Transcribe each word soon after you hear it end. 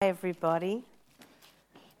everybody.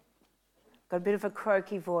 Got a bit of a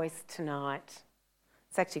croaky voice tonight.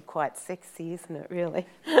 It's actually quite sexy, isn't it, really?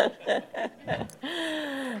 I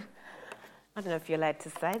don't know if you're allowed to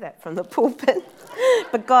say that from the pulpit,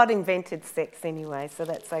 but God invented sex anyway, so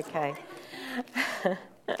that's okay.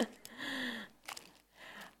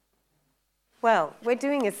 Well, we're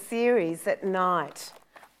doing a series at night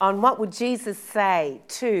on what would Jesus say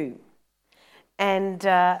to. And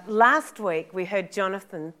last week we heard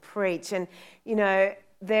Jonathan preach, and you know,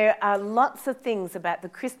 there are lots of things about the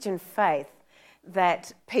Christian faith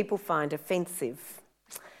that people find offensive.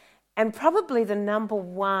 And probably the number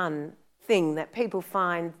one thing that people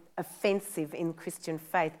find offensive in Christian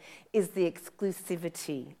faith is the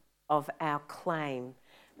exclusivity of our claim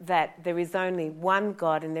that there is only one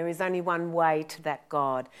God and there is only one way to that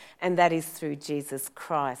God, and that is through Jesus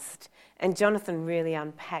Christ. And Jonathan really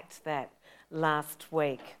unpacked that last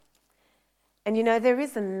week. And you know, there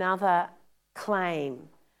is another claim,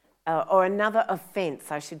 or another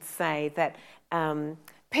offence, I should say, that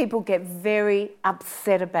people get very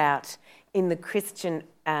upset about in the Christian,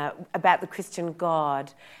 about the Christian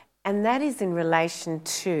God, and that is in relation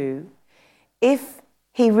to if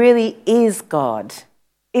he really is God,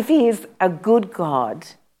 if he is a good God,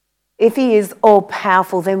 if he is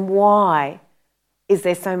all-powerful, then why is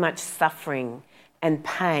there so much suffering and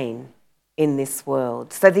pain in this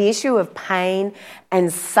world? So the issue of pain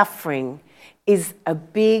and suffering is a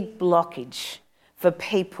big blockage for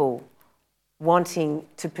people wanting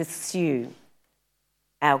to pursue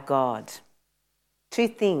our God. Two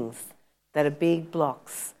things that are big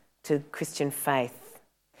blocks to Christian faith.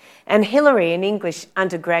 And Hillary, an English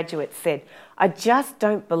undergraduate, said, "I just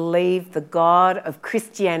don't believe the God of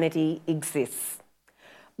Christianity exists.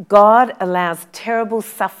 God allows terrible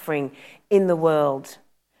suffering in the world.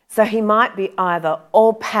 So he might be either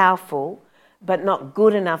all-powerful but not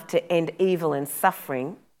good enough to end evil and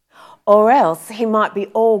suffering, or else he might be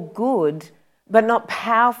all good but not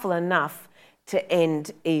powerful enough to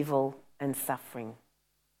end evil and suffering.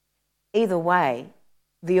 Either way,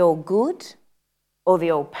 the all-good or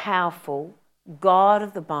the all-powerful God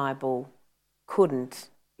of the Bible couldn't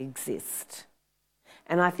exist."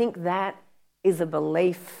 And I think that is a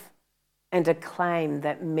belief and a claim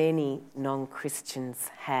that many non-Christians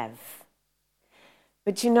have.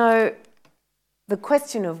 But you know, the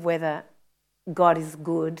question of whether God is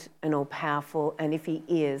good and all-powerful, and if he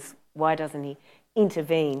is, why doesn't he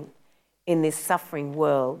intervene in this suffering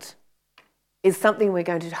world, is something we're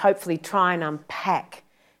going to hopefully try and unpack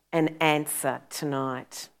and answer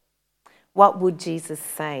tonight. What would Jesus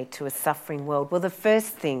say to a suffering world? Well, the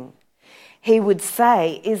first thing he would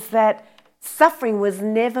say is that suffering was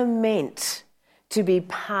never meant to be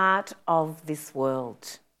part of this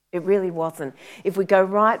world. It really wasn't. If we go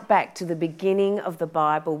right back to the beginning of the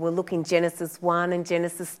Bible, we'll look in Genesis 1 and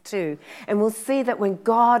Genesis 2, and we'll see that when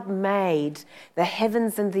God made the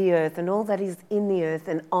heavens and the earth and all that is in the earth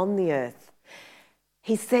and on the earth,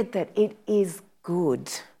 he said that it is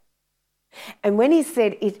good. And when he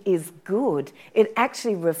said it is good, it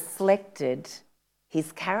actually reflected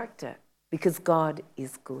his character, because God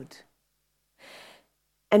is good.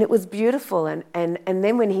 And it was beautiful. And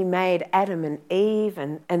then when he made Adam and Eve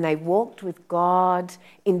and they walked with God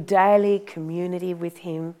in daily community with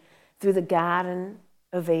him through the Garden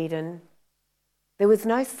of Eden, there was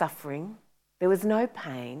no suffering, there was no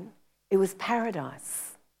pain, it was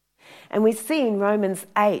paradise. And we see in Romans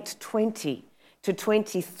 8:20 to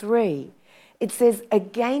 23, it says,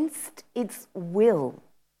 "Against its will,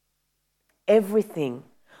 everything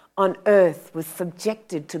on earth was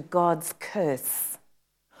subjected to God's curse.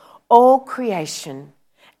 All creation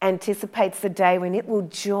anticipates the day when it will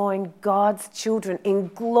join God's children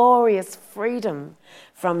in glorious freedom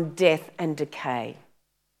from death and decay.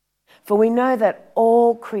 For we know that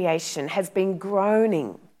all creation has been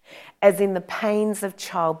groaning as in the pains of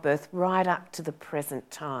childbirth right up to the present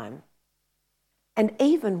time. And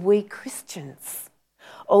even we Christians,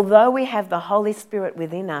 although we have the Holy Spirit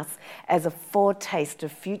within us as a foretaste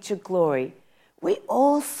of future glory, we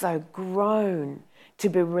also groan to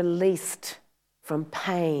be released from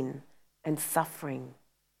pain and suffering."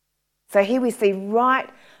 So here we see right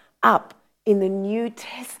up in the New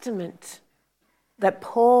Testament that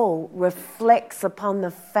Paul reflects upon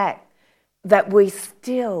the fact that we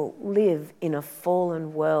still live in a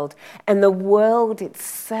fallen world, and the world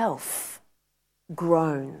itself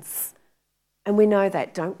groans. And we know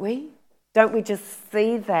that, don't we? Don't we just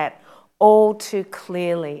see that all too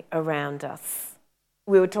clearly around us?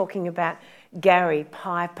 We were talking about Gary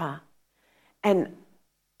Piper, and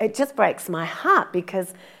it just breaks my heart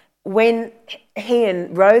because when he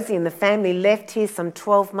and Rosie and the family left here some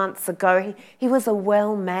 12 months ago, he was a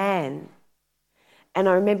well man. And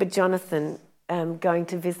I remember Jonathan going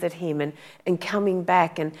to visit him and coming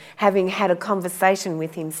back and having had a conversation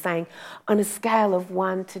with him saying, on a scale of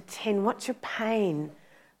 1 to 10, what's your pain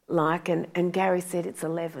like? And Gary said it's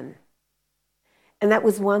 11. And that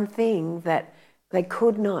was one thing that they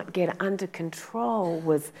could not get under control,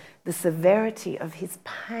 was the severity of his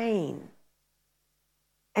pain.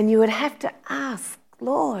 And you would have to ask,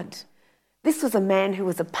 Lord, this was a man who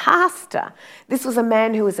was a pastor. This was a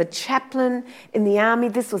man who was a chaplain in the army.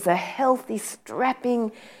 This was a healthy,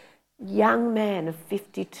 strapping young man of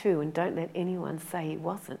 52, and don't let anyone say he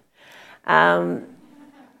wasn't. And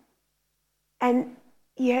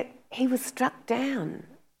yet he was struck down,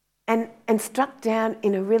 and struck down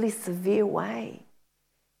in a really severe way,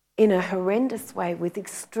 in a horrendous way, with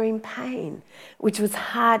extreme pain, which was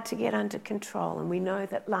hard to get under control. And we know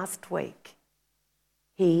that last week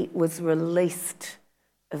he was released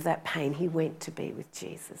of that pain. He went to be with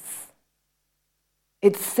Jesus.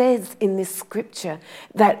 It says in this scripture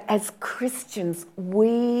that as Christians,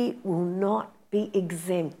 we will not be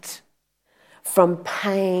exempt from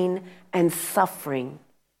pain and suffering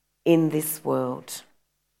in this world.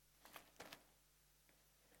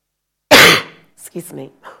 Excuse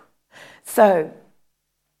me. So,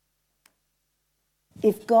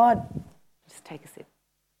 if God, just take a sip.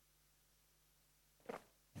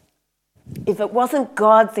 If it wasn't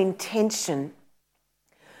God's intention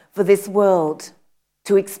for this world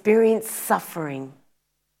to experience suffering,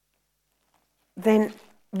 then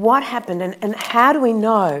what happened, and how do we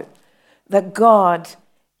know that God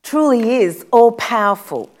truly is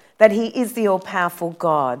all-powerful, that he is the all-powerful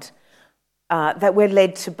God that we're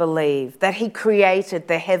led to believe, that he created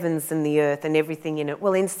the heavens and the earth and everything in it?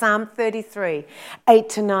 Well, in Psalm 33,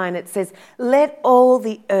 8-9, it says, "Let all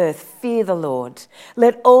the earth fear the Lord.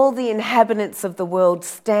 Let all the inhabitants of the world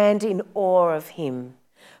stand in awe of him.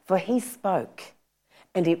 For he spoke,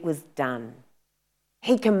 and it was done.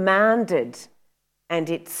 He commanded, and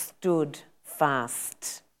it stood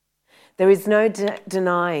fast." There is no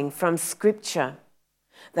denying from Scripture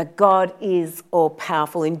that God is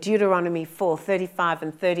all-powerful. In Deuteronomy 4:35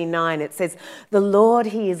 and 39, it says, "The Lord,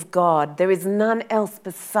 he is God. There is none else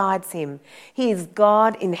besides him. He is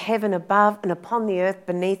God in heaven above and upon the earth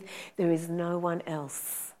beneath. There is no one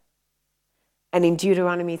else." And in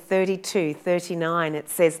Deuteronomy 32:39, it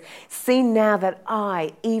says, "See now that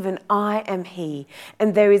I, even I, am he,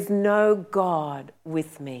 and there is no God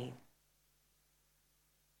with me."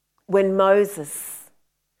 When Moses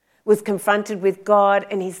was confronted with God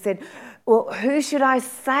and he said, "Well, who should I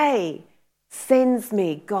say sends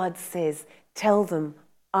me?" God says, "Tell them,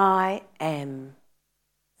 I am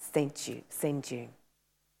send you.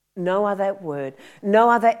 No other word,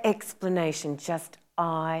 no other explanation, just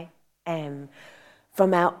I am.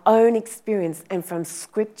 From our own experience and from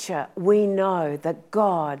Scripture, we know that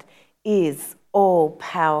God is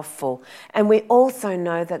all-powerful. And we also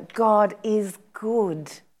know that God is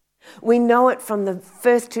good. We know it from the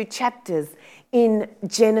first 2 chapters in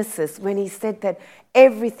Genesis when he said that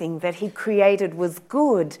everything that he created was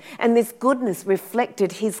good, and this goodness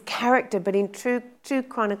reflected his character. But in 2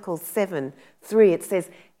 Chronicles 7:3, it says,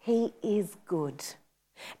 "He is good,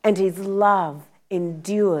 and his love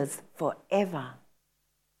endures forever."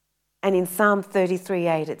 And in Psalm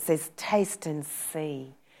 33:8, it says, "Taste and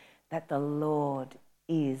see that the Lord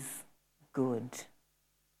is good."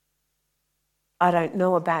 I don't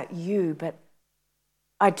know about you, but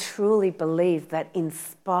I truly believe that in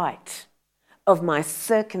spite of my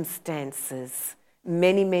circumstances,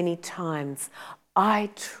 many, many times, I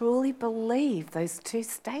truly believe those 2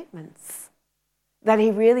 statements, that he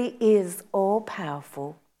really is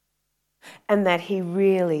all-powerful and that he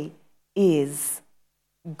really is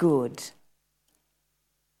good.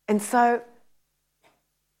 And so,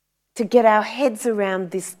 to get our heads around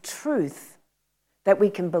this truth, that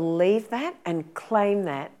we can believe that and claim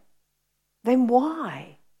that, then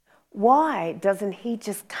why? Why doesn't he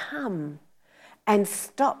just come and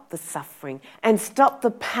stop the suffering and stop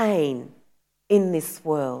the pain in this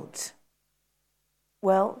world?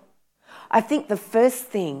 Well, I think the first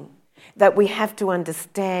thing that we have to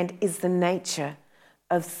understand is the nature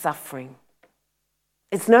of suffering.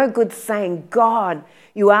 It's no good saying, "God,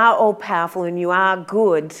 you are all-powerful and you are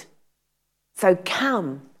good, so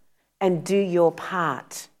come and do your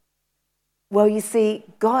part." Well, you see,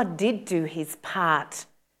 God did do his part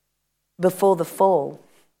before the fall.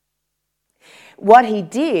 What he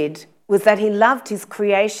did was that he loved his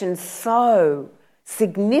creation so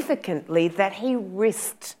significantly that he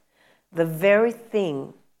risked the very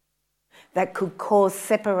thing that could cause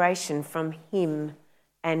separation from him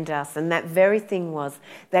and us. And that very thing was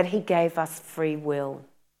that he gave us free will.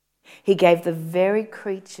 He gave the very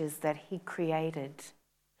creatures that he created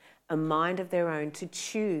a mind of their own to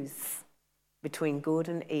choose between good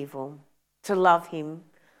and evil, to love him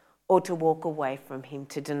or to walk away from him,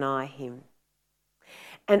 to deny him.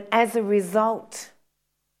 And as a result,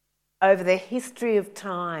 over the history of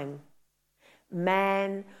time,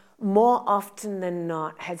 man, more often than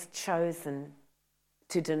not, has chosen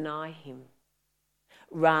to deny him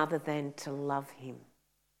rather than to love him.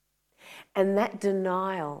 And that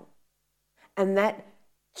denial and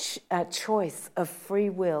that choice of free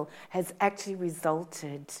will has actually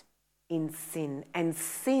resulted in sin. And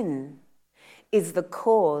sin is the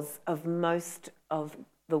cause of most of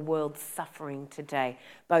the world's suffering today,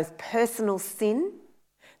 both personal sin,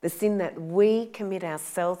 the sin that we commit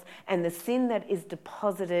ourselves, and the sin that is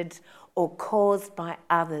deposited or caused by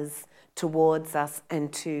others towards us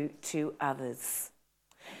and to others.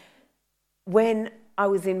 When I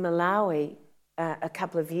was in Malawi a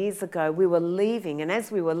couple of years ago, we were leaving, and as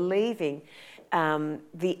we were leaving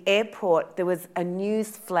the airport, there was a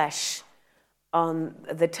news flash on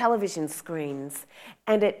the television screens,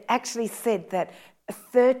 and it actually said that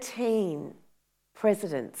 13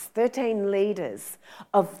 presidents, 13 leaders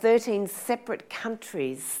of 13 separate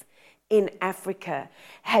countries in Africa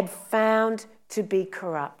had found to be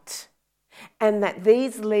corrupt, and that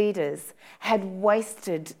these leaders had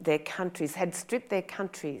wasted their countries, had stripped their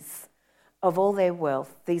countries of all their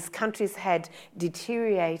wealth. These countries had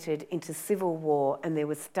deteriorated into civil war, and there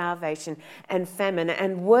was starvation and famine.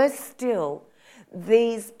 And worse still,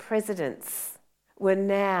 these presidents were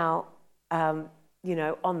now,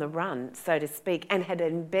 on the run, so to speak, and had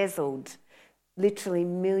embezzled literally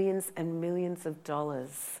millions and millions of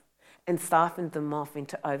dollars and siphoned them off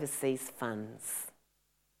into overseas funds.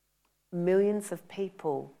 Millions of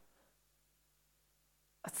people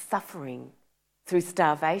are suffering through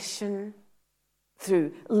starvation,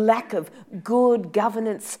 through lack of good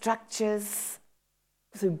governance structures,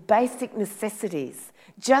 through basic necessities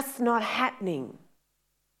just not happening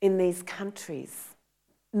in these countries.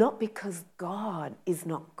 Not because God is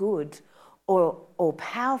not good or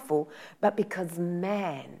powerful, but because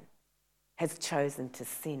man has chosen to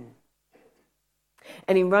sin.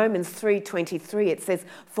 And in Romans 3:23 it says,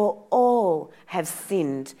 "For all have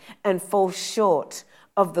sinned and fall short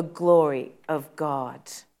of the glory of God."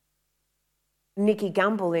 Nicky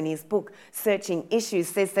Gumbel, in his book Searching Issues,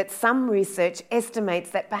 says that some research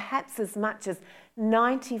estimates that perhaps as much as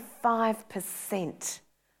 95%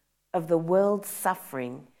 of the world's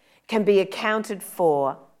suffering can be accounted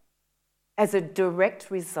for as a direct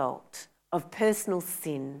result of personal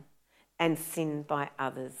sin and sin by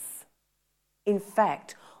others. In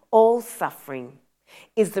fact, all suffering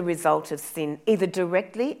is the result of sin, either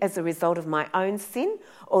directly as a result of my own sin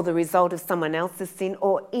or the result of someone else's sin,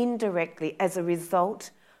 or indirectly as a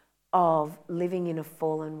result of living in a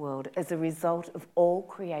fallen world, as a result of all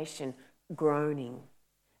creation groaning,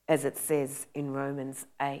 as it says in Romans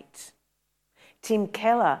 8. Tim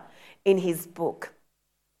Keller, in his book,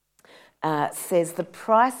 says the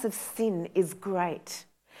price of sin is great,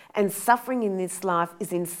 and suffering in this life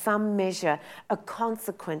is in some measure a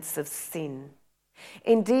consequence of sin.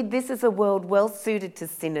 Indeed, this is a world well suited to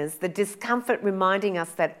sinners, the discomfort reminding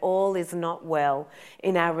us that all is not well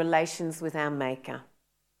in our relations with our Maker.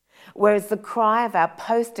 Whereas the cry of our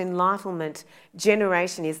post-enlightenment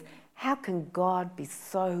generation is, how can God be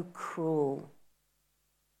so cruel?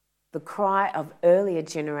 The cry of earlier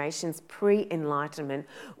generations, pre-enlightenment,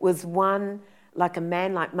 was one like a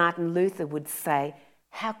man like Martin Luther would say,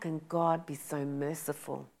 how can God be so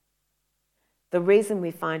merciful? The reason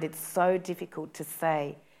we find it so difficult to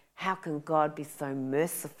say, how can God be so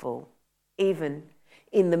merciful, even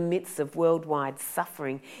in the midst of worldwide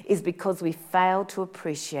suffering, is because we fail to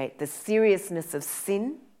appreciate the seriousness of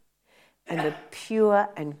sin and the pure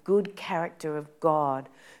and good character of God,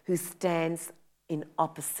 who stands in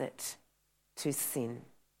opposite to sin.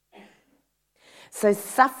 So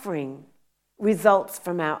suffering results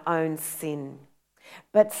from our own sin.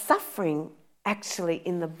 But suffering, actually,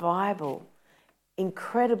 in the Bible,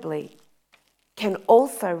 incredibly, can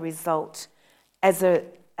also result as a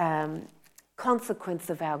consequence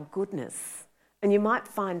of our goodness. And you might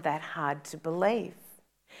find that hard to believe.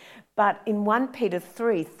 But in 1 Peter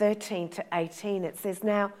 3:13-18, it says,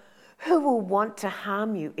 "Now, who will want to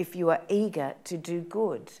harm you if you are eager to do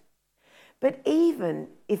good? But even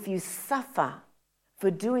if you suffer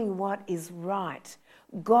for doing what is right,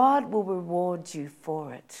 God will reward you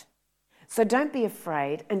for it. So don't be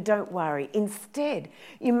afraid and don't worry. Instead,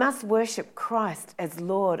 you must worship Christ as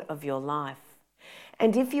Lord of your life.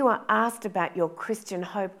 And if you are asked about your Christian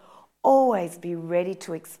hope, always be ready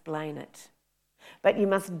to explain it. But you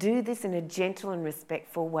must do this in a gentle and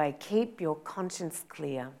respectful way. Keep your conscience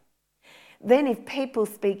clear. Then if people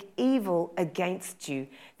speak evil against you,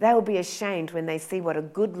 they will be ashamed when they see what a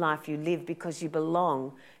good life you live because you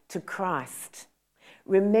belong to Christ.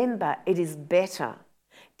 Remember, it is better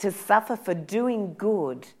to suffer for doing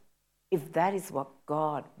good if that is what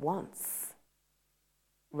God wants,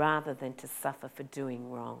 rather than to suffer for doing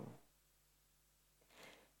wrong.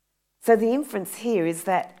 So the inference here is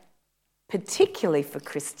that, particularly for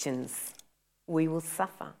Christians, we will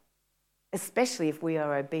suffer, especially if we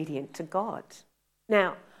are obedient to God.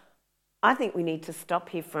 Now, I think we need to stop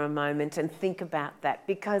here for a moment and think about that,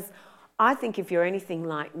 because I think if you're anything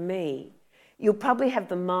like me, you'll probably have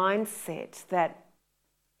the mindset that,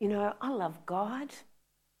 I love God,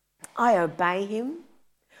 I obey him,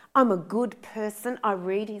 I'm a good person, I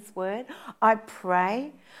read his word, I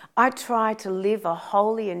pray, I try to live a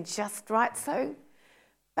holy and just right. So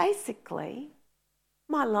basically,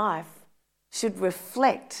 my life should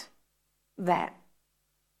reflect that,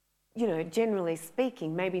 generally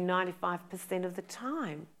speaking, maybe 95% of the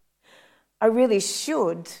time. I really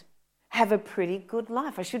should have a pretty good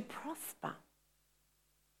life. I should prosper.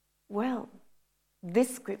 Well,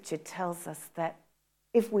 this scripture tells us that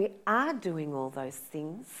if we are doing all those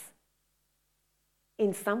things,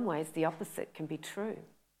 in some ways the opposite can be true.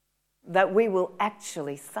 That we will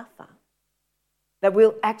actually suffer. That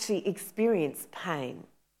we'll actually experience pain.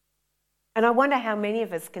 And I wonder how many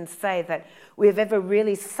of us can say that we've ever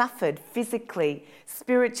really suffered physically,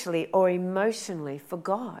 spiritually, or emotionally for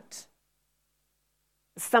God.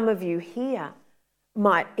 Some of you here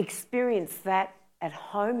might experience that at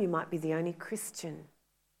home. You might be the only Christian.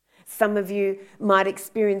 Some of you might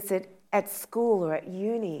experience it at school or at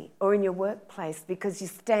uni or in your workplace because you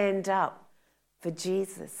stand up for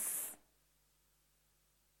Jesus.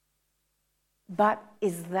 But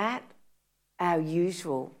is that our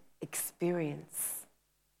usual experience?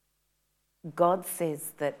 God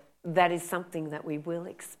says that that is something that we will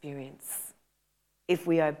experience if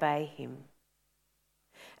we obey him.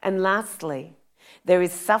 And lastly, there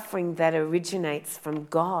is suffering that originates from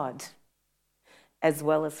God as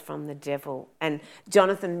well as from the devil. And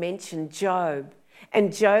Jonathan mentioned Job.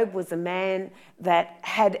 And Job was a man that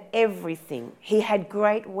had everything. He had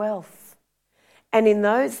great wealth. And in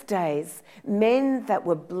those days, men that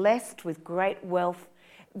were blessed with great wealth,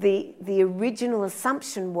 the original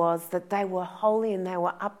assumption was that they were holy and they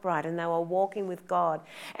were upright and they were walking with God.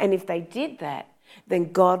 And if they did that,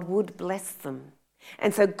 then God would bless them.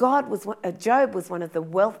 And so Job was one of the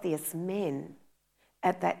wealthiest men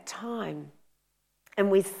at that time.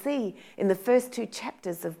 And we see in the first 2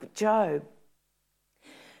 chapters of Job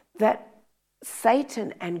that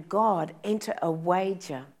Satan and God enter a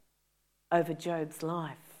wager over Job's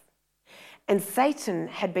life. And Satan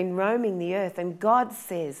had been roaming the earth, and God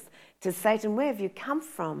says to Satan, "Where have you come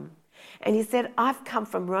from?" And he said, "I've come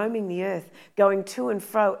from roaming the earth, going to and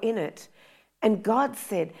fro in it." And God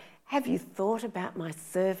said, "Have you thought about my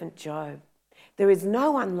servant Job? There is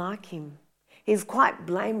no one like him. He's quite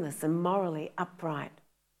blameless and morally upright."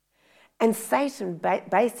 And Satan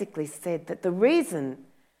basically said that the reason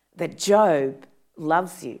that Job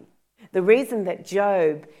loves you, the reason that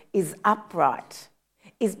Job is upright,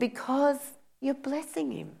 is because you're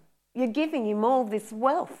blessing him. You're giving him all this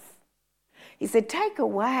wealth. He said, take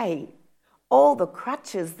away all the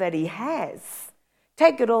crutches that he has.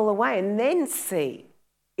 Take it all away and then see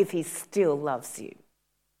if he still loves you.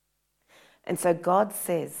 And so God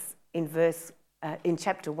says in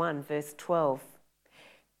chapter 1, verse 12,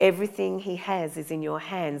 "Everything he has is in your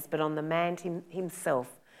hands, but on the man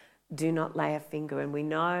himself do not lay a finger." And we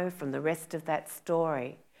know from the rest of that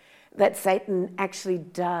story that Satan actually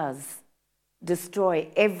does destroy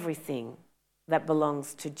everything that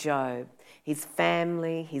belongs to Job. His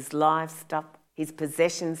family, his livestock, his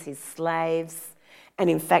possessions, his slaves. And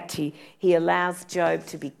in fact, he allows Job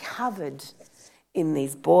to be covered in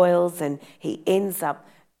these boils, and he ends up,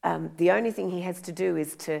 the only thing he has to do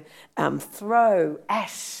is to throw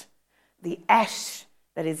ash, the ash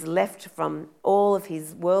that is left from all of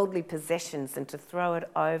his worldly possessions, and to throw it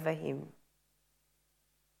over him.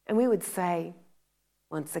 And we would say,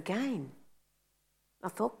 once again, I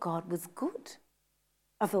thought God was good.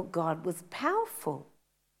 I thought God was powerful.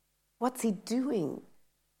 What's he doing?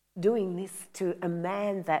 Doing this to a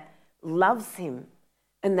man that loves him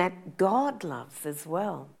and that God loves as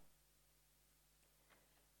well.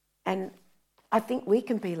 And I think we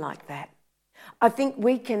can be like that. I think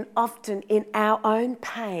we can often, in our own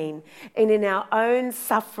pain and in our own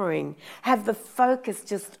suffering, have the focus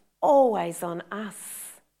just always on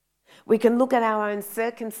us. We can look at our own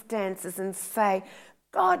circumstances and say,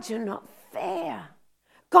 God, you're not fair.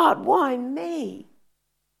 God, why me?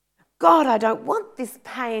 God, I don't want this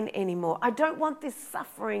pain anymore. I don't want this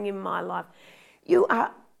suffering in my life. You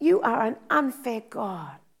are an unfair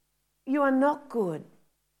God. You are not good.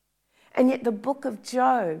 And yet the book of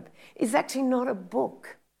Job is actually not a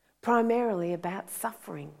book primarily about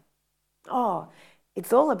suffering. Oh,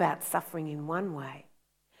 it's all about suffering in one way.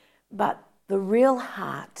 But the real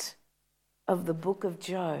heart of the book of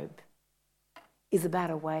Job is about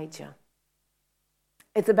a wager.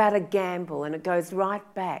 It's about a gamble, and it goes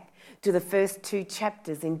right back to the first 2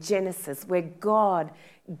 chapters in Genesis, where God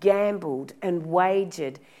gambled and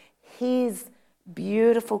wagered his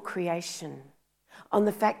beautiful creation on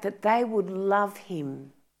the fact that they would love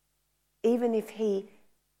him even if he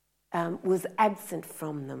was absent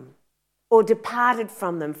from them or departed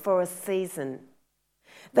from them for a season.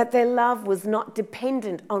 That their love was not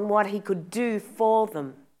dependent on what he could do for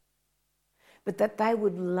them, but that they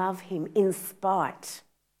would love him in spite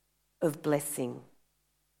of blessing,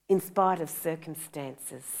 in spite of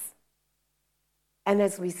circumstances. And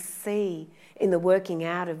as we see in the working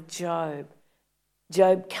out of Job,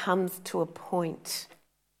 Job comes to a point,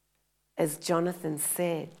 as Jonathan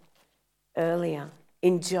said earlier,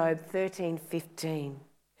 in Job 13:15.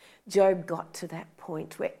 Job got to that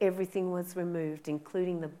point where everything was removed,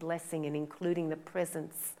 including the blessing and including the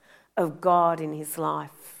presence of God in his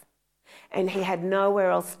life. And he had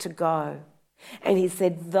nowhere else to go. And he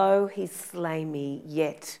said, though he slay me,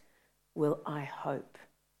 yet will I hope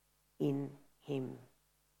in him.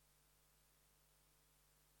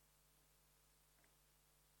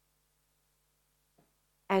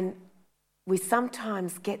 And we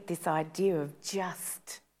sometimes get this idea of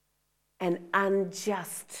just and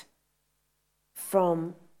unjust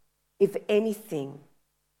from, if anything,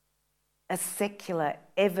 a secular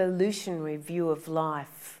evolutionary view of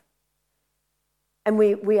life. And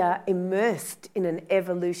we are immersed in an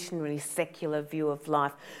evolutionary secular view of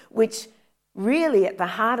life, which really at the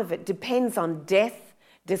heart of it depends on death,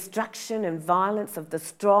 destruction and violence of the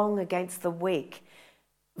strong against the weak.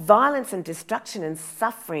 Violence and destruction and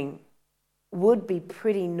suffering would be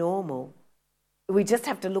pretty normal. We just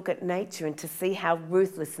have to look at nature and to see how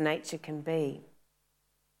ruthless nature can be.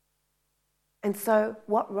 And so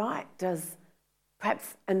what right does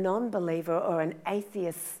perhaps a non-believer or an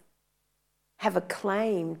atheist have a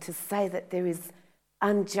claim to say that there is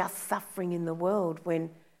unjust suffering in the world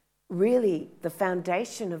when really the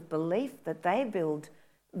foundation of belief that they build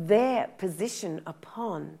their position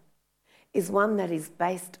upon is one that is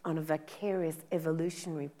based on a vicarious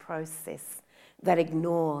evolutionary process that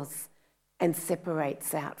ignores and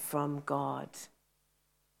separates out from God?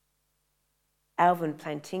 Alvin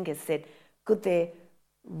Plantinga said, could there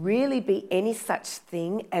really be any such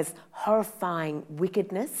thing as horrifying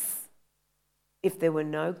wickedness if there were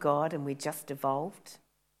no God and we just evolved?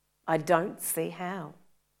 I don't see how.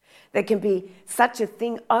 There can be such a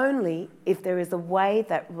thing only if there is a way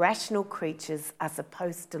that rational creatures are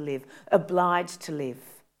supposed to live, obliged to live.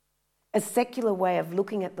 A secular way of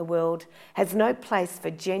looking at the world has no place for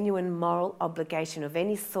genuine moral obligation of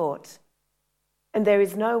any sort, and there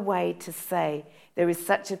is no way to say there is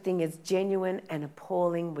such a thing as genuine and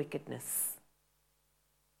appalling wickedness.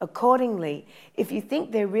 Accordingly, if you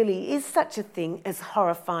think there really is such a thing as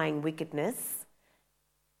horrifying wickedness,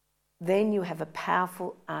 then you have a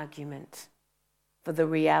powerful argument for the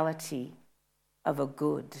reality of a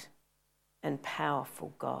good and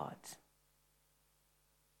powerful God.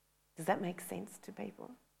 Does that make sense to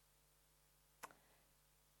people?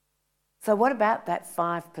 So what about that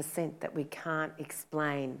 5% that we can't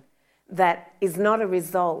explain, that is not a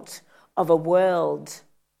result of a world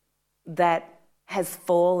that has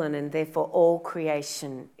fallen and therefore all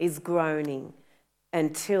creation is groaning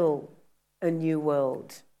until a new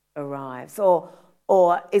world arrives,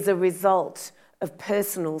 or is a result of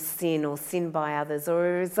personal sin or sin by others, or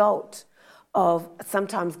a result of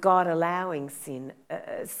sometimes God allowing sin,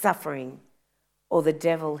 suffering, or the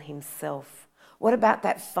devil himself? What about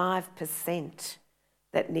that 5%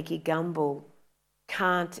 that Nicky Gumbel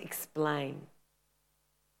can't explain?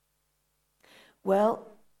 Well,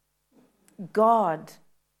 God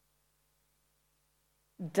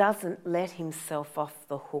doesn't let himself off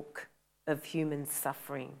the hook of human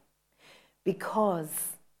suffering,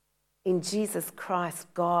 because in Jesus Christ,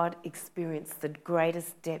 God experienced the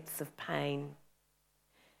greatest depths of pain.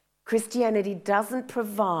 Christianity doesn't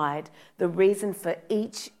provide the reason for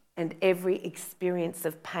each and every experience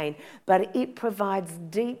of pain, but it provides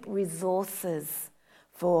deep resources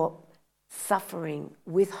for suffering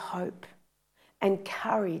with hope and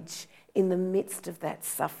courage in the midst of that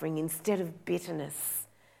suffering instead of bitterness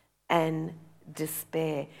and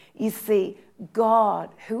despair. You see, God,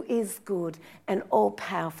 who is good and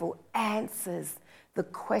all-powerful, answers the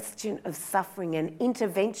question of suffering and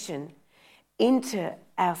intervention into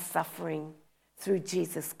our suffering through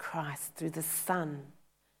Jesus Christ, through the Son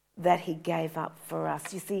that he gave up for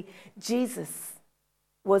us. You see, Jesus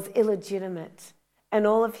was illegitimate and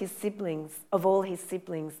all his siblings,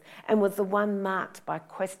 and was the one marked by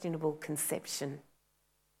questionable conception.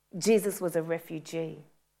 Jesus was a refugee.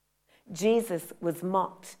 Jesus was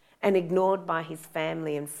mocked and ignored by his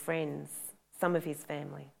family and friends, some of his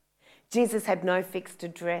family. Jesus had no fixed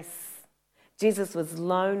address. Jesus was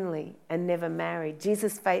lonely and never married.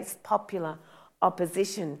 Jesus faced popular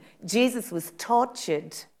opposition. Jesus was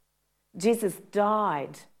tortured. Jesus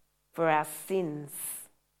died for our sins.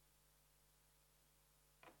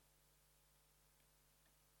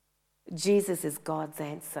 Jesus is God's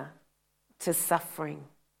answer to suffering.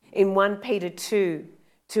 In 1 Peter 2,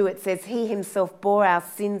 it says, he himself bore our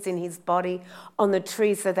sins in his body on the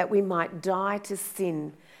tree so that we might die to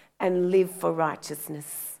sin and live for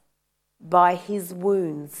righteousness. By his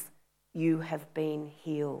wounds you have been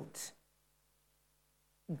healed.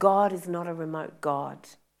 God is not a remote God.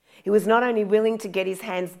 He was not only willing to get his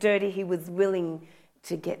hands dirty, he was willing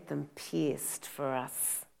to get them pierced for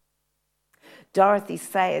us. Dorothy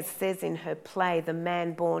Sayers says in her play, The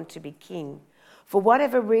Man Born to be King, for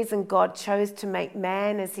whatever reason God chose to make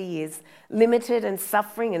man as he is, limited and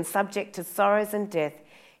suffering and subject to sorrows and death,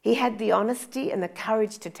 he had the honesty and the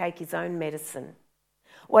courage to take his own medicine.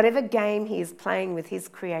 Whatever game he is playing with his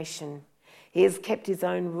creation, he has kept his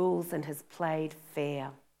own rules and has played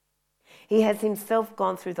fair. He has himself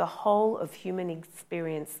gone through the whole of human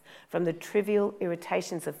experience, from the trivial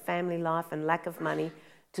irritations of family life and lack of money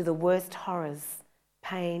to the worst horrors,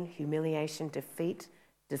 pain, humiliation, defeat,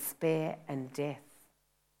 despair, and death.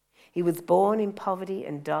 He was born in poverty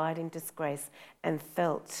and died in disgrace and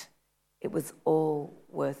felt it was all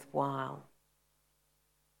worthwhile.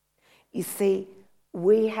 You see,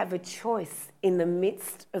 we have a choice in the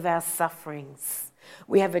midst of our sufferings.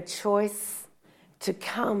 We have a choice to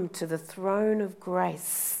come to the throne of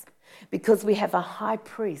grace because we have a high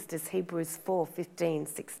priest, as Hebrews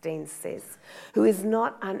 4:15-16 says, who is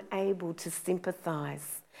not unable to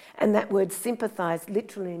sympathise. And that word sympathise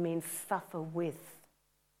literally means suffer with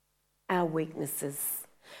our weaknesses.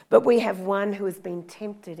 But we have one who has been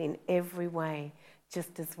tempted in every way,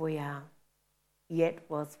 just as we are, yet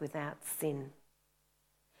was without sin.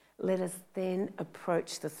 Let us then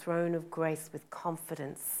approach the throne of grace with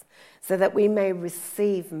confidence so that we may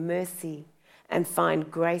receive mercy and find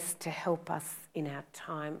grace to help us in our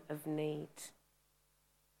time of need.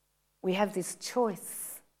 We have this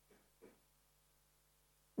choice.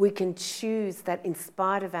 We can choose that in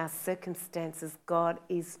spite of our circumstances, God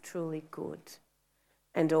is truly good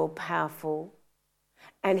and all-powerful,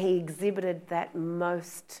 and he exhibited that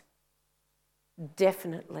most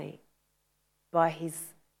definitely by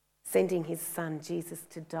his sending his son Jesus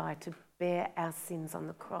to die, to bear our sins on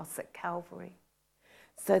the cross at Calvary,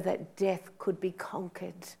 so that death could be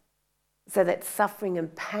conquered, so that suffering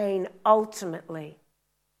and pain ultimately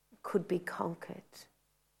could be conquered.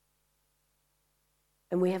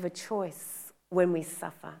 And we have a choice when we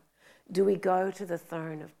suffer. Do we go to the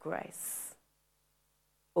throne of grace,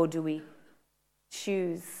 or do we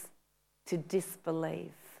choose to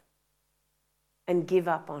disbelieve and give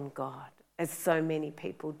up on God, as so many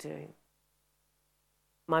people do?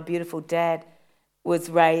 My beautiful dad was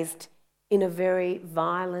raised in a very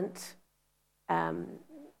violent,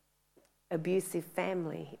 abusive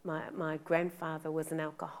family. My grandfather was an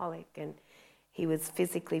alcoholic, and he was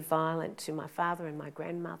physically violent to my father and my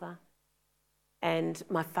grandmother. And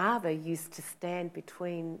my father used to stand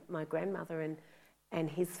between my grandmother and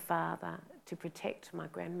his father to protect my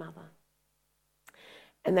grandmother.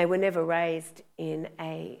 And they were never raised in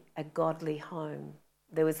a godly home.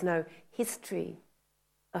 There was no history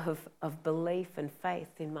of belief and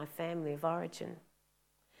faith in my family of origin.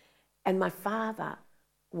 And my father,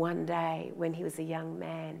 one day when he was a young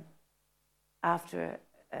man, after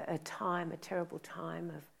a terrible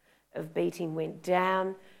time of beating, went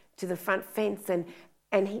down to the front fence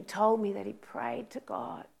and he told me that he prayed to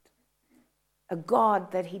God, a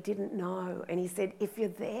God that he didn't know. And he said, if you're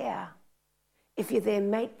there,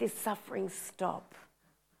 make this suffering stop.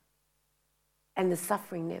 And the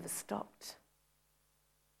suffering never stopped.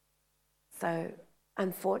 So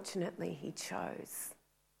unfortunately, he chose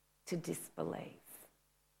to disbelieve.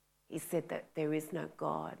 he said that there is no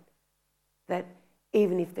God, that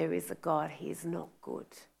even if there is a God, he is not good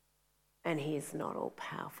and he is not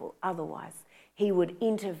all-powerful. Otherwise, he would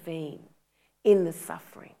intervene in the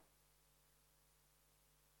suffering.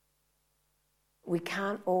 We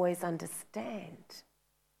can't always understand,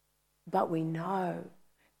 but we know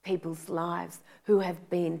people's lives who have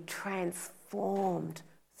been transformed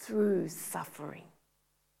through suffering.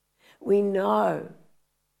 We know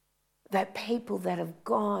that people that have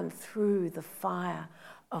gone through the fire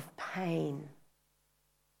of pain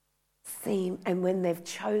seem, and when they've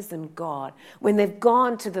chosen God, when they've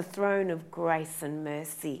gone to the throne of grace and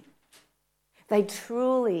mercy, they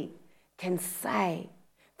truly can say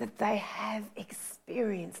that they have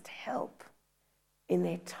experienced help in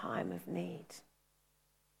their time of need.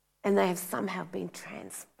 And they have somehow been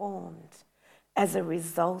transformed as a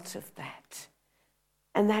result of that.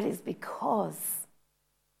 And that is because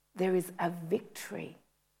there is a victory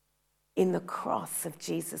in the cross of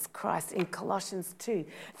Jesus Christ. In Colossians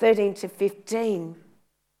 2:13-15,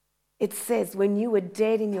 it says, when you were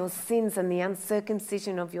dead in your sins and the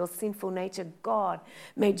uncircumcision of your sinful nature, God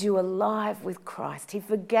made you alive with Christ. He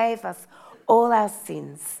forgave us all our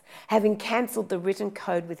sins, having cancelled the written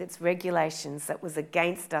code with its regulations that was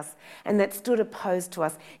against us and that stood opposed to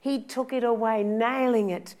us. He took it away, nailing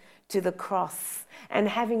it to the cross, and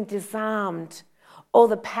having disarmed all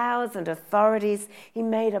the powers and authorities, he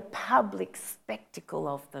made a public spectacle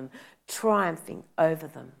of them, triumphing over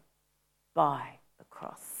them by the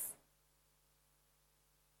cross.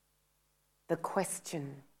 The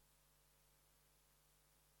question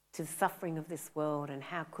to the suffering of this world and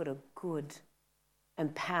how could a good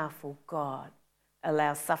and powerful God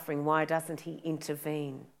allow suffering, why doesn't he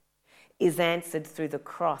intervene, is answered through the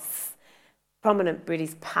cross. Prominent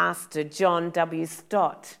British pastor John W.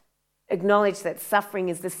 Stott acknowledged that suffering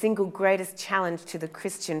is the single greatest challenge to the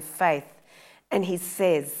Christian faith. And he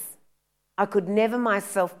says, I could never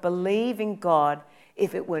myself believe in God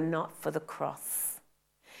if it were not for the cross.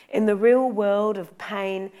 In the real world of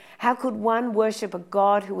pain, how could one worship a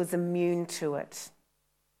God who was immune to it?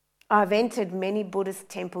 I've entered many Buddhist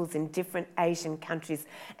temples in different Asian countries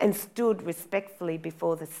and stood respectfully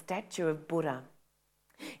before the statue of Buddha.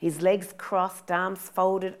 His legs crossed, arms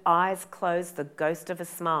folded, eyes closed, the ghost of a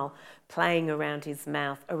smile playing around his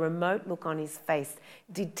mouth, a remote look on his face,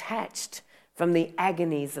 detached from the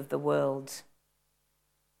agonies of the world.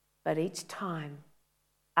 But each time,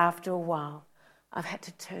 after a while, I've had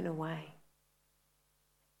to turn away.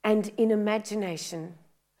 And in imagination,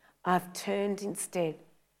 I've turned instead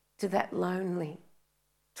to that lonely,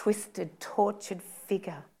 twisted, tortured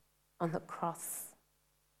figure on the cross.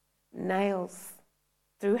 Nails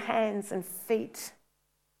through hands and feet,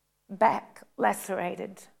 back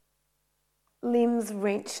lacerated, limbs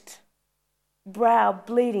wrenched, brow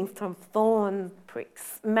bleeding from thorn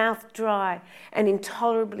pricks, mouth dry and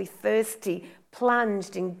intolerably thirsty,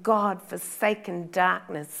 plunged in God-forsaken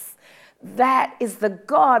darkness. That is the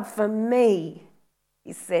God for me,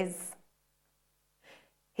 he says.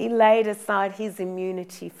 He laid aside his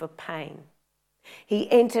immunity for pain. He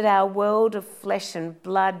entered our world of flesh and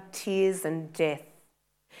blood, tears and death.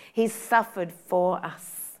 He suffered for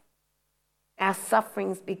us. Our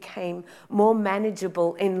sufferings became more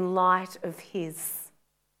manageable in light of his.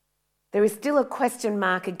 There is still a question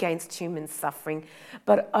mark against human suffering,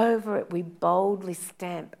 but over it we boldly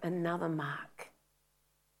stamp another mark,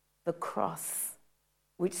 the cross,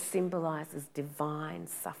 which symbolises divine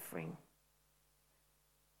suffering.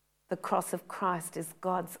 The cross of Christ is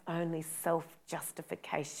God's only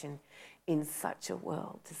self-justification in such a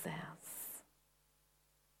world as ours.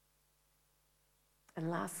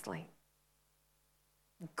 And lastly,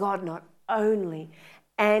 God not only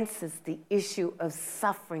answers the issue of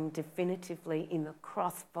suffering definitively in the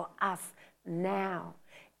cross for us now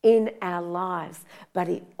in our lives, but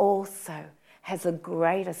he also has a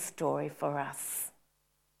greater story for us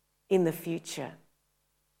in the future.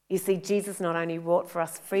 You see, Jesus not only wrought for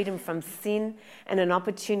us freedom from sin and an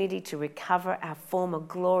opportunity to recover our former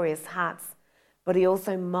glorious hearts, but he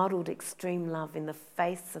also modelled extreme love in the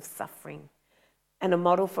face of suffering and a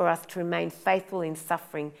model for us to remain faithful in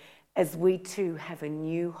suffering as we too have a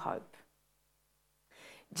new hope.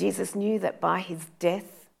 Jesus knew that by his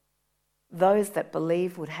death, those that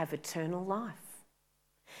believe would have eternal life.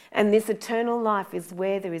 And this eternal life is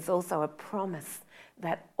where there is also a promise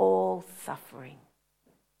that all suffering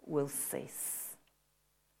will cease.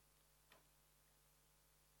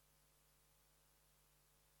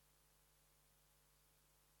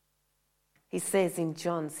 He says in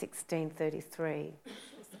John 16:33,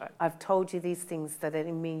 I've told you these things so that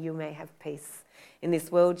in me you may have peace. In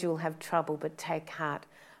this world you will have trouble, but take heart.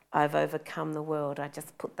 I've overcome the world. I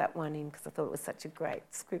just put that one in because I thought it was such a great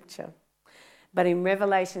scripture. But in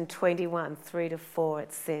Revelation 21, 3-4,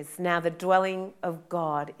 it says, "Now the dwelling of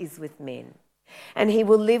God is with men, and he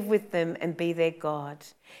will live with them and be their God.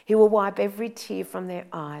 He will wipe every tear from their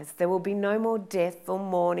eyes. There will be no more death or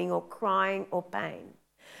mourning or crying or pain,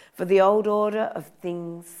 for the old order of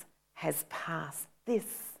things has passed."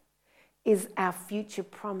 This is our future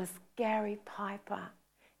promise. Gary Piper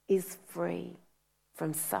is free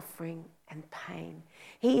from suffering and pain.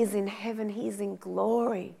 He is in heaven. He is in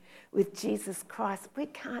glory with Jesus Christ. We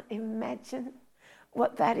can't imagine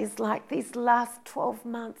what that is like. These last 12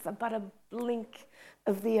 months are but a blink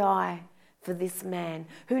of the eye for this man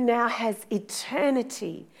who now has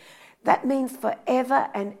eternity. That means forever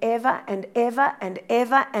and ever and ever and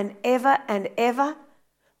ever and ever and ever.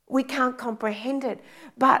 We can't comprehend it,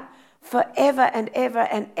 but forever and ever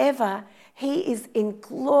and ever, he is in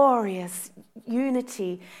glorious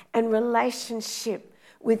unity and relationship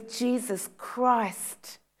with Jesus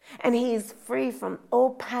Christ. And he is free from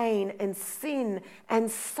all pain and sin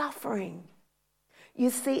and suffering. You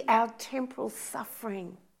see, our temporal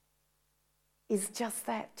suffering is just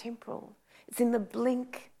that, temporal. It's in the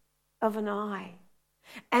blink of an eye.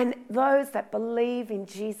 And those that believe in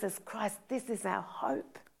Jesus Christ, this is our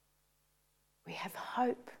hope. We have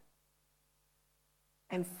hope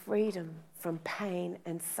and freedom from pain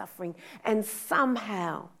and suffering. And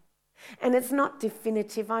somehow, and it's not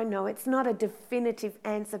definitive, I know, it's not a definitive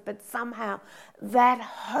answer, but somehow that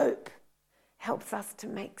hope helps us to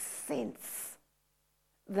make sense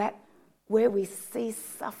that where we see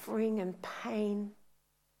suffering and pain,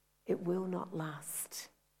 it will not last.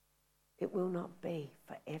 It will not be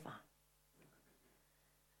forever.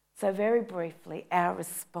 So very briefly, our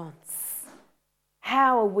response.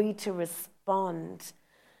 How are we to respond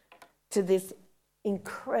to this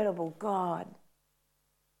incredible God?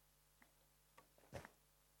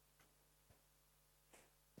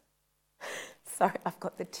 Sorry, I've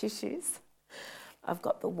got the tissues, I've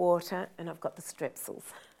got the water, and I've got the strepsils.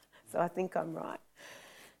 So I think I'm right.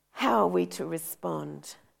 How are we to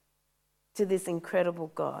respond to this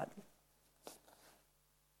incredible God?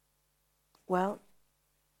 Well,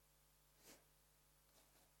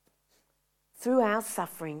 through our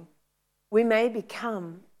suffering, we may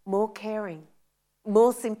become more caring,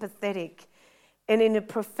 more sympathetic, and in a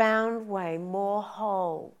profound way, more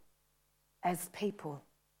whole as people.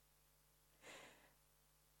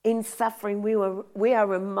 In suffering, we are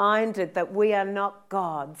reminded that we are not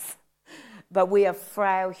gods, but we are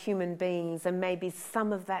frail human beings, and maybe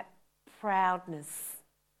some of that proudness,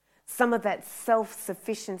 some of that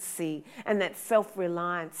self-sufficiency and that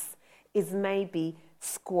self-reliance is maybe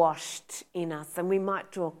squashed in us, and we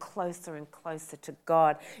might draw closer and closer to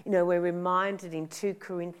God. You know, we're reminded in 2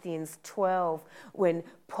 Corinthians 12 when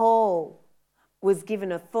Paul was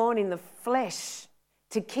given a thorn in the flesh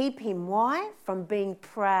to keep him, why? From being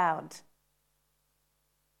proud.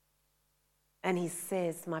 And he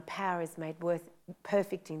says, "My power is made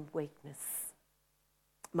perfect in weakness.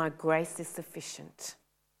 My grace is sufficient."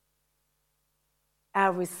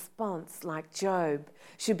 Our response, like Job,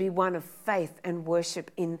 should be one of faith and worship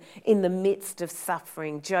in the midst of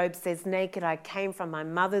suffering. Job says, "Naked I came from my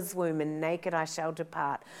mother's womb, and naked I shall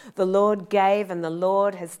depart. The Lord gave, and the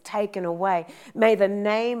Lord has taken away. May the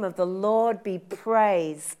name of the Lord be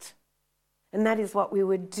praised." And that is what we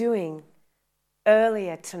were doing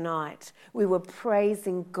earlier tonight. We were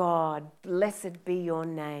praising God. Blessed be your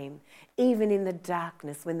name. Even in the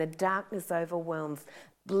darkness, when the darkness overwhelms,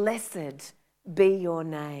 blessed be your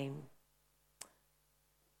name.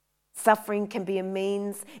 Suffering can be a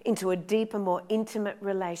means into a deeper, more intimate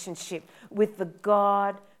relationship with the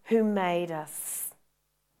God who made us.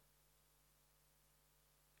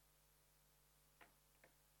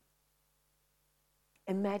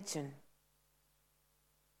 Imagine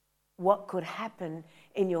what could happen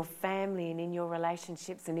in your family and in your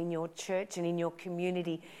relationships and in your church and in your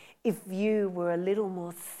community if you were a little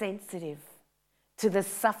more sensitive to the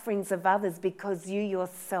sufferings of others because you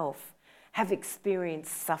yourself have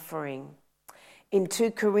experienced suffering. In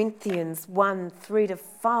 2 Corinthians 1,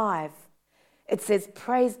 3-5, it says,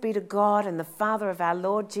 "Praise be to God and the Father of our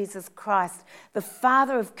Lord Jesus Christ, the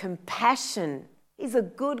Father of compassion." He's a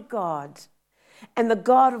good God. "And the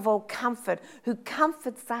God of all comfort, who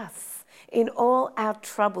comforts us in all our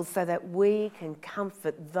troubles so that we can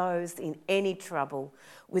comfort those in any trouble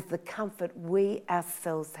with the comfort we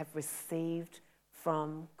ourselves have received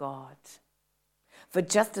from God. For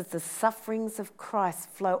just as the sufferings of Christ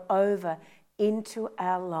flow over into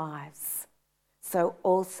our lives, so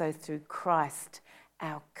also through Christ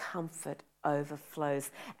our comfort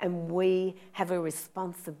overflows. And we have a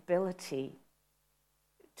responsibility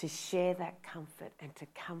to share that comfort and to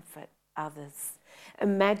comfort others.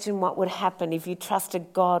 Imagine what would happen if you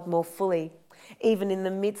trusted God more fully, even in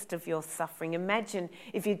the midst of your suffering. Imagine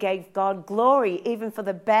if you gave God glory even for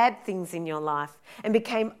the bad things in your life and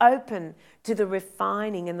became open to the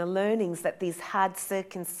refining and the learnings that these hard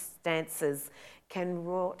circumstances can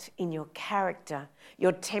wrought in your character,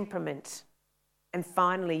 your temperament, and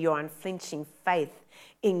finally your unflinching faith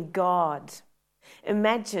in God.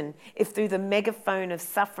 Imagine if through the megaphone of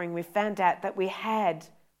suffering we found out that we had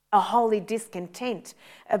a holy discontent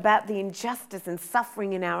about the injustice and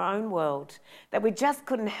suffering in our own world, that we just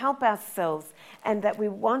couldn't help ourselves, and that we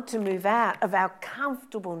want to move out of our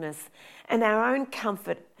comfortableness and our own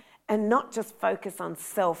comfort and not just focus on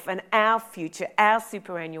self and our future, our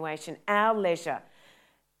superannuation, our leisure,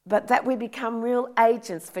 but that we become real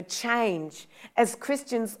agents for change, as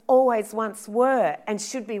Christians always once were and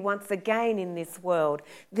should be once again in this world,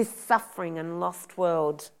 this suffering and lost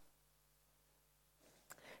world.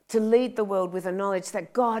 To lead the world with a knowledge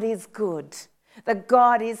that God is good, that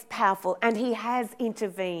God is powerful, and He has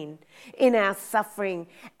intervened in our suffering.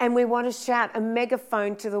 And we want to shout a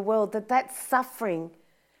megaphone to the world that that suffering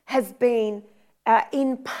has been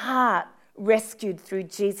in part rescued through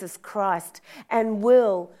Jesus Christ and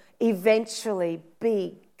will eventually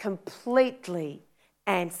be completely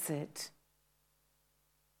answered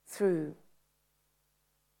through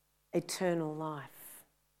eternal life.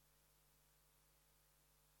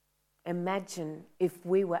 Imagine if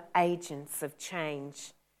we were agents of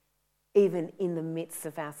change even in the midst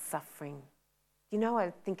of our suffering. You know,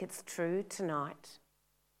 I think it's true tonight.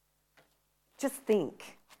 Just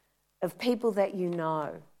think of people that you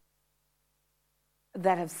know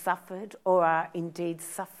that have suffered or are indeed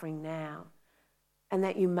suffering now, and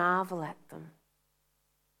that you marvel at them.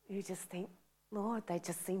 You just think, Lord, they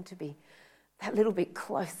just seem to be that little bit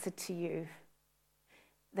closer to you.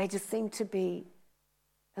 They just seem to be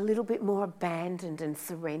a little bit more abandoned and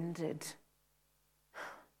surrendered.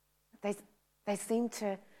 They seem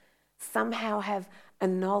to somehow have a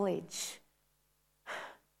knowledge,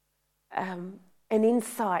 an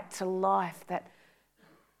insight to life that,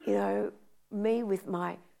 you know, me with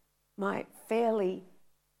my fairly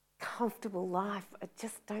comfortable life, I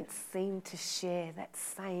just don't seem to share that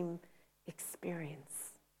same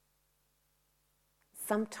experience.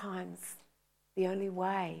 Sometimes the only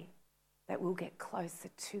way that we'll get closer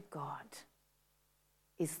to God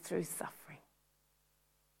is through suffering.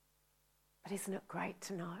 But isn't it great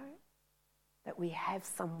to know that we have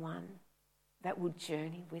someone that will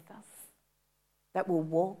journey with us, that will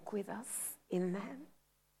walk with us in that?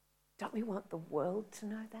 Don't we want the world to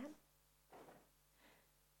know that?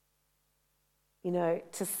 You know,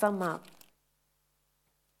 to sum up,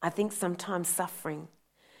 I think sometimes suffering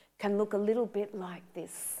can look a little bit like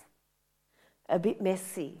this, a bit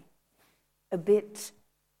messy, a bit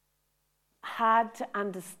hard to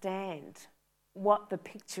understand what the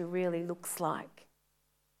picture really looks like.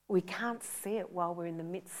 We can't see it while we're in the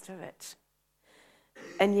midst of it.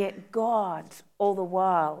 And yet God, all the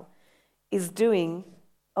while, is doing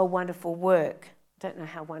a wonderful work. I don't know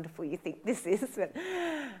how wonderful you think this is, but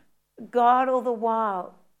God all the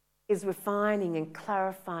while is refining and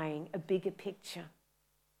clarifying a bigger picture,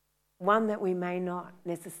 one that we may not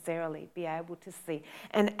necessarily be able to see.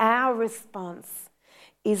 And our response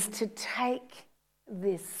is to take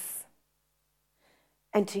this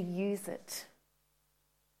and to use it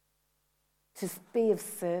to be of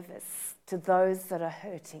service to those that are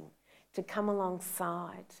hurting, to come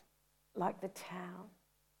alongside like the towel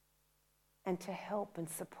and to help and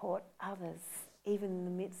support others even in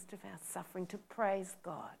the midst of our suffering, to praise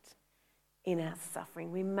God in our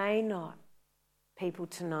suffering. We may not, people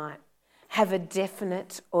tonight, have a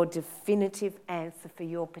definite or definitive answer for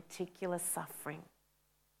your particular suffering,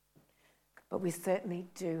 but we certainly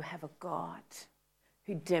do have a God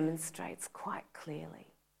who demonstrates quite clearly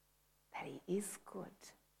that He is good,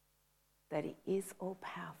 that He is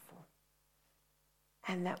all-powerful,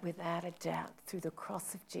 and that without a doubt, through the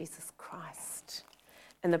cross of Jesus Christ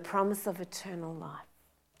and the promise of eternal life,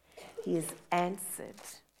 He has answered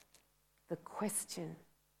the question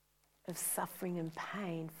of suffering and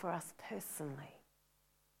pain for us personally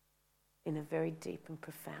in a very deep and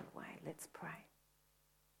profound way. Let's pray.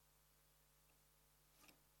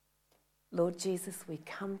 Lord Jesus, we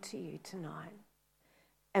come to you tonight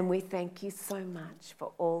and we thank you so much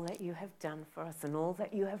for all that you have done for us and all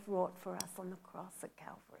that you have wrought for us on the cross at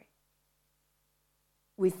Calvary.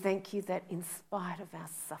 We thank you that in spite of our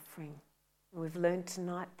suffering, we've learned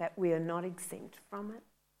tonight that we are not exempt from it,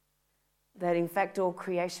 that in fact all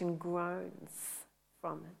creation groans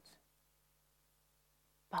from it.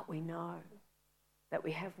 But we know that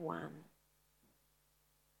we have one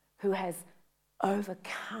who has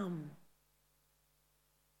overcome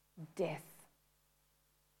death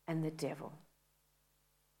and the devil.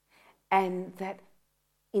 And that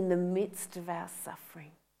in the midst of our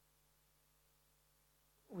suffering,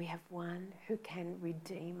 we have one who can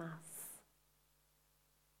redeem us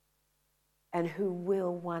and who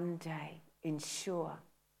will one day ensure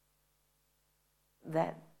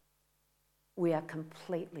that we are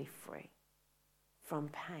completely free from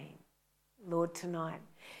pain. Lord, tonight,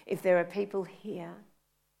 if there are people here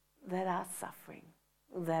that are suffering,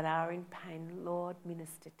 that are in pain, Lord,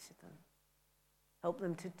 minister to them. Help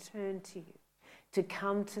them to turn to you, to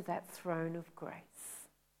come to that throne of grace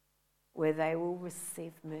where they will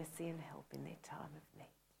receive mercy and help in their time of need.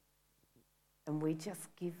 And we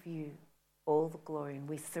just give you all the glory and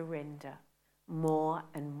we surrender more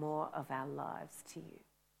and more of our lives to you.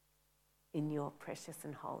 In your precious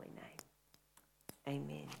and holy name.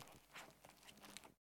 Amen.